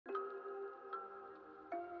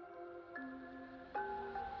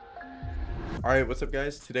Alright, what's up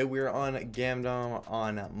guys? Today we're on Gamdom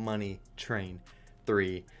on Money Train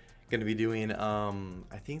 3. Gonna be doing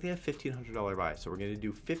I think they have $1,500 buys. So we're gonna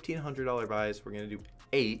do $1,500 buys. We're gonna do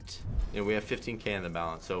 8. We have 15k in the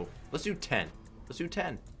balance. So let's do 10. Let's do 10.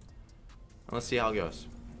 And let's see how it goes.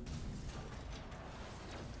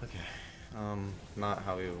 Okay. Not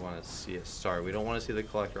how we want to see it start. We don't want to see the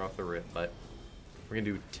collector off the rip, but we're gonna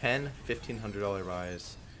do 10 $1,500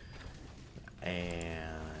 buys.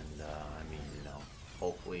 And I mean,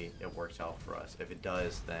 hopefully it works out for us. If it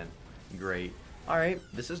does, then great. All right,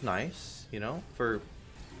 this is nice, for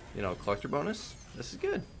collector bonus. This is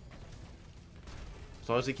good. As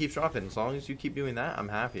long as it keeps dropping, as long as you keep doing that, I'm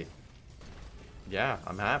happy. Yeah,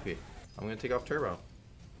 I'm happy. I'm gonna take off turbo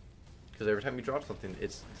because every time you drop something,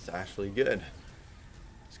 it's actually good.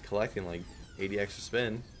 It's collecting like 80 extra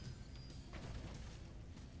spin.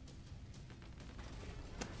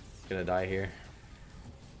 Gonna die here.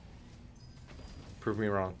 Prove me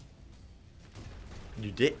wrong.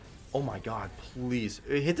 You did. Oh my god, please.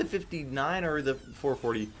 Hit the 59 or the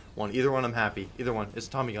 441. Either one, I'm happy. Either one. It's a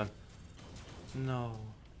Tommy gun. No.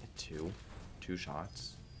 Two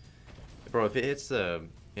shots. Bro, if it hits the,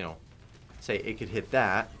 say it could hit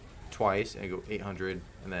that twice and go 800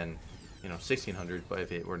 and then, 1600. But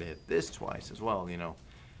if it were to hit this twice as well,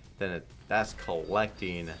 then that's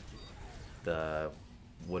collecting the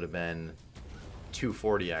would have been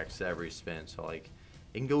 240x every spin. So like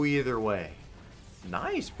it can go either way.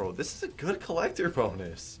 Nice, bro. This is a good collector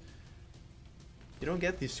bonus. You don't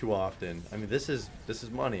get these too often. I mean, this is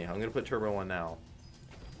money. I'm gonna put turbo on now.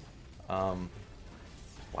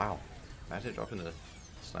 Wow. Imagine dropping a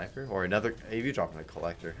sniper or another AV dropping a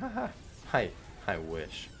collector. Haha. I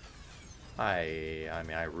wish. I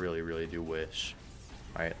mean, I really do wish.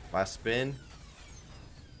 All right, last spin.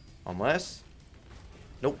 Unless.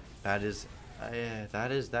 Nope. That is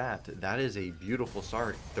that. That is a beautiful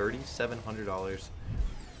start. $3,700.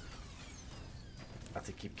 I have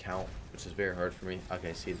to keep count, which is very hard for me.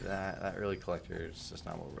 Okay, see that really collector is just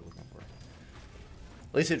not what we're looking for.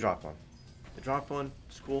 At least it dropped one. It dropped one.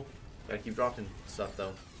 It's cool. Gotta keep dropping stuff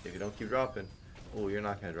though. If you don't keep dropping, oh, you're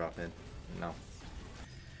not gonna drop in. No.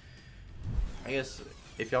 I guess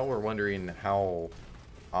if y'all were wondering how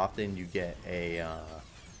often you get a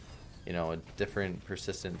a different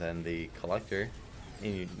persistent than the collector,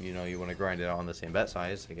 and you want to grind it out on the same bet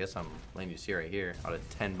size, I guess I'm letting you see right here, out of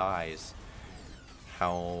 10 buys,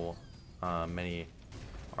 how many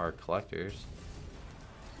are collectors.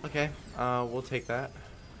 Okay, we'll take that.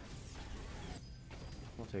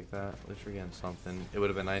 We'll take that. At least we're getting something. It would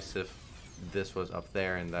have been nice if this was up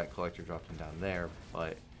there and that collector dropped him down there,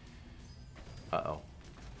 but uh-oh.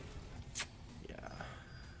 Yeah.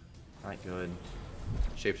 Not good.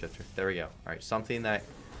 Shapeshifter. There we go. Alright, something that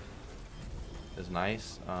is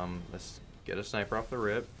nice. Let's get a sniper off the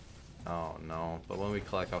rip. Oh no. But when we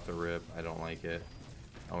collect off the rip, I don't like it.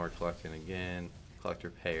 Oh, we're collecting again. Collector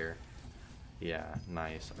pair. Yeah,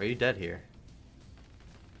 nice. Are you dead here?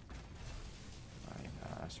 My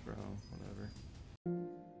gosh, bro. Whatever.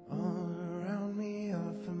 All around me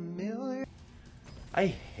are familiar.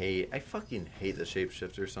 I fucking hate the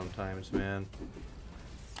shapeshifter sometimes, man.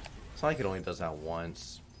 It's not like it only does that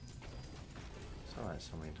once. It's not that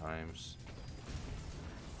so many times.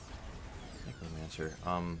 Necromancer.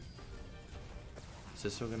 Is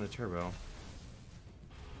this still gonna turbo?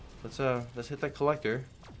 Let's hit that collector.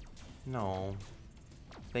 No.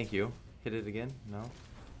 Thank you. Hit it again? No.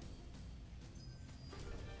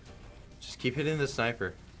 Just keep hitting the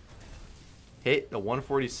sniper. Hit the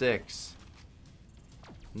 146.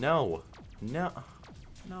 No. No.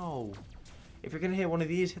 No. If you're gonna hit one of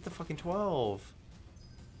these, hit the fucking 12.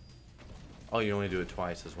 Oh, you only do it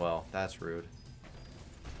twice as well. That's rude.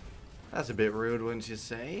 That's a bit rude, wouldn't you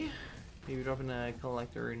say? Maybe dropping a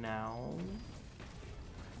collector now.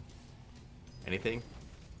 Anything?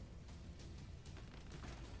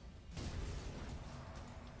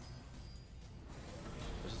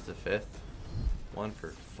 This is the 5th. 1 for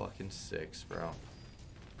fucking 6, bro.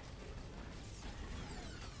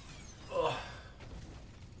 Ugh.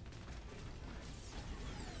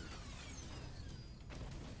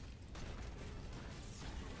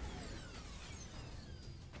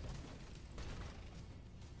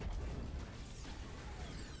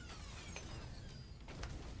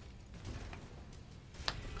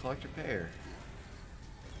 Collector pair.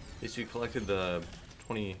 At least you collected the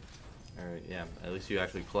 20, or yeah, at least you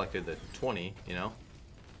actually collected the 20,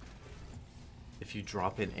 If you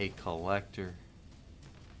drop in a collector,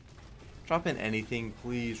 drop in anything,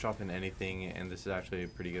 please drop in anything, and this is actually a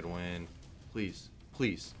pretty good win. Please,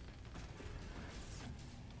 please.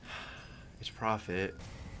 It's profit.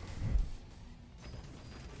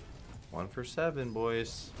 1 for 7,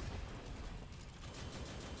 boys.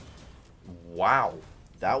 Wow.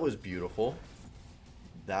 That was beautiful.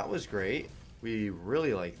 That was great. We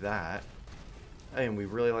really like that. And we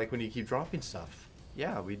really like when you keep dropping stuff.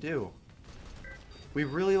 Yeah, we do. We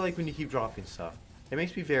really like when you keep dropping stuff. It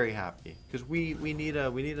makes me very happy. Because we need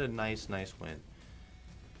a nice win.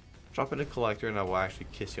 Drop in a collector and I will actually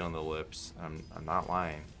kiss you on the lips. I'm not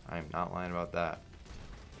lying. I'm not lying about that.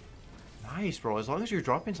 Nice, bro. As long as you're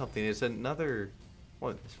dropping something, it's another,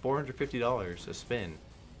 what, it's $450 a spin.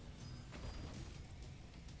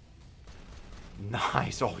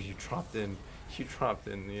 Nice. Oh, you dropped in,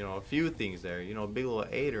 you know, a few things there. You know, a big little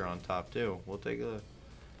 8er on top, too. We'll take a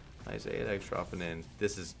nice 8x dropping in.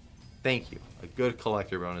 This is, thank you. A good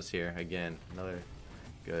collector bonus here. Again, another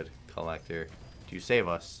good collector. Do you save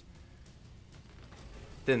us?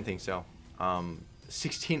 Didn't think so.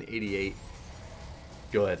 1688.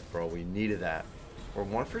 Good, bro. We needed that. We're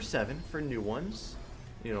 1 for 7 for new ones.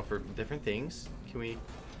 You know, for different things. Can we...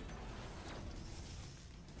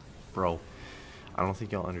 Bro, I don't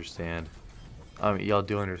think y'all understand. Y'all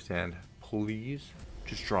do understand. Please,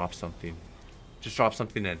 just drop something. Just drop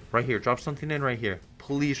something in. Right here. Drop something in right here.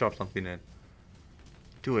 Please drop something in.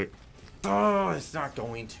 Do it. Oh, it's not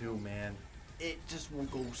going to, man. It just will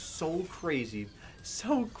go so crazy,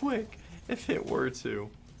 so quick, if it were to.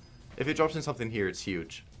 If it drops in something here, it's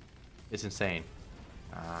huge. It's insane.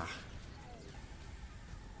 Ah.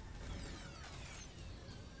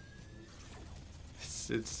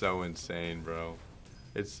 It's so insane, bro.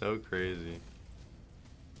 It's so crazy.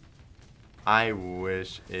 I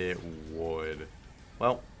wish it would.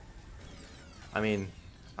 Well, I mean,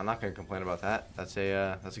 I'm not gonna complain about that. That's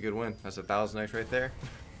a good win. That's 1,000x right there.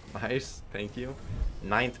 Nice, thank you.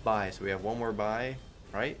 9th buy, so we have one more buy,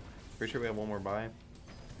 right? Pretty sure we have one more buy.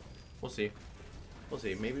 We'll see. We'll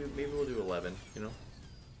see. Maybe we'll do 11. You know.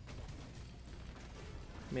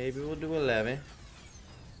 Maybe we'll do 11.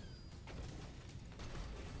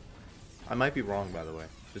 I might be wrong, by the way.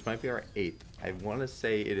 This might be our 8th. I want to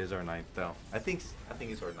say it is our 9th, though. I think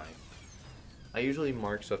it's our 9th. I usually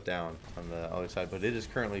mark stuff down on the other side, but it is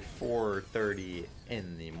currently 4:30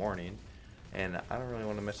 in the morning, and I don't really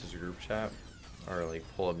want to message a group chat or like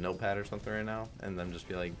pull up Notepad or something right now, and then just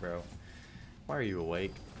be like, bro, why are you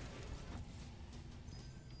awake?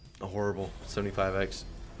 A horrible 75x,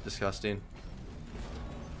 disgusting.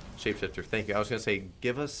 Shapeshifter, thank you. I was gonna say,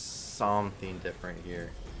 give us something different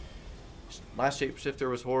here. Last shapeshifter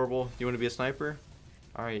was horrible. You want to be a sniper?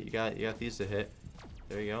 All right, you got these to hit.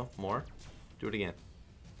 There you go. More. Do it again.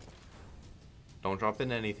 Don't drop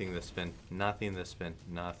in anything this spin. Nothing this spin.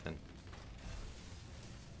 Nothing.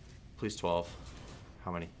 Please 12.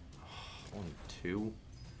 How many? Oh, only 2.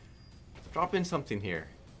 Drop in something here,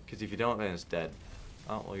 because if you don't, then it's dead.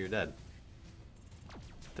 Oh, well, you're dead.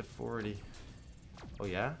 The 40. Oh,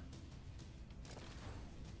 yeah?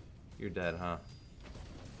 You're dead, huh?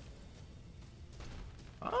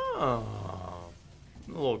 Oh.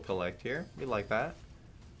 A little collect here. We like that.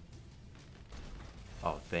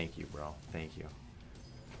 Oh, thank you, bro. Thank you.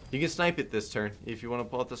 You can snipe it this turn. If you want to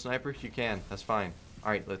pull out the sniper, you can. That's fine.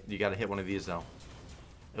 Alright, you got to hit one of these, though.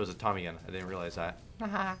 It was a Tommy gun. I didn't realize that.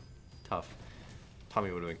 Tough.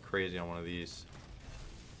 Tommy would have been crazy on one of these.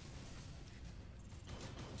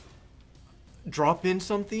 Drop in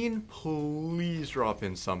something? Please drop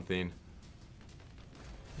in something.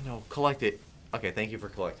 No, collect it. Okay, thank you for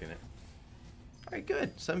collecting it. Alright,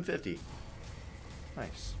 good. 750.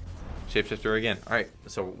 Nice. Shapeshifter again. Alright,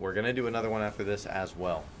 so we're going to do another one after this as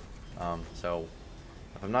well. So,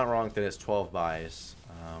 if I'm not wrong, then it's 12 buys.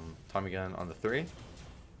 Tommy gun on the 3. And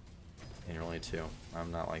you're only 2.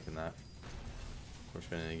 I'm not liking that. We're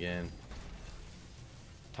spinning again.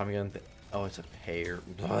 Tommy gun. Oh, it's a pair.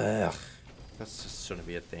 Ugh. That's just shouldn't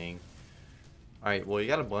be a thing. Alright, well, you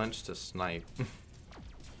got a bunch to snipe.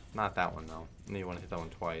 Not that one, though. And you want to hit that one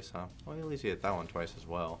twice, huh? Well, at least you hit that one twice as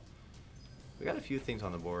well. We got a few things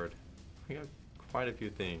on the board. We got quite a few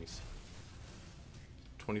things.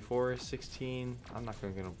 24, 16. I'm not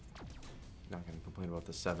gonna complain about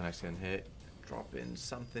the 7x getting hit. Drop in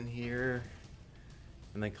something here,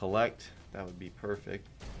 and then collect. That would be perfect.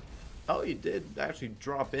 Oh, you did actually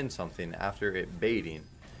drop in something after it baiting.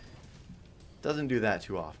 Doesn't do that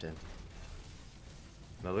too often.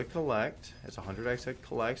 Another collect. It's 100x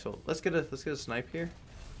collect. So let's get a snipe here.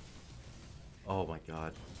 Oh my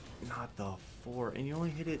god. Not the 4, and you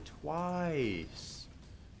only hit it twice.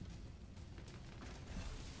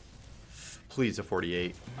 Please, a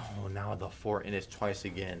 48. No, now the 4, and it's twice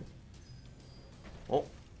again. Oh,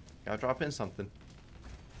 gotta drop in something.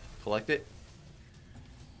 Collect it.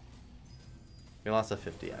 We lost a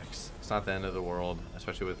 50x. It's not the end of the world,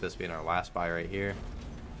 especially with this being our last buy right here.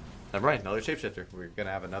 Never mind, another shapeshifter. We're gonna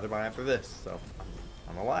have another buy after this, so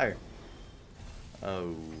I'm a liar.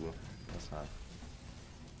 Oh, that's not.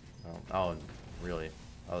 Oh, really?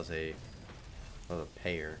 That was a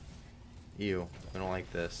payer. Ew, I don't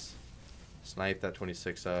like this. Snipe that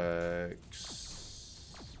 26x.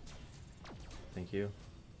 Thank you.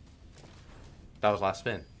 That was last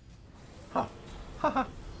spin. Huh. Haha.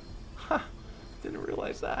 Ha. Didn't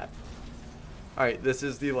realize that. Alright, this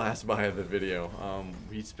is the last buy of the video.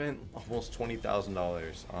 We spent almost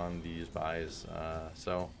 $20,000 on these buys.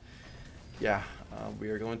 So, yeah, we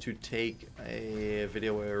are going to take a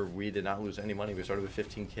video where we did not lose any money. We started with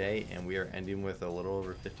 15K and we are ending with a little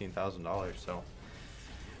over $15,000. So,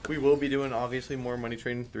 we will be doing obviously more money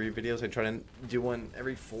trading 3 videos. I try to do one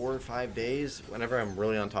every 4 or 5 days. Whenever I'm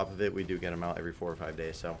really on top of it, we do get them out every 4 or 5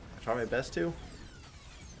 days. So, I try my best to.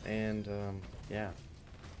 And, yeah.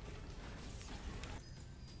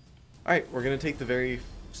 Alright, we're going to take the very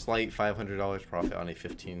slight $500 profit on a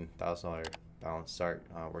 $15,000 balance start.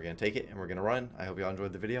 We're going to take it and we're going to run. I hope you all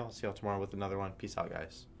enjoyed the video. I'll see y'all tomorrow with another one. Peace out,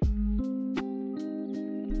 guys.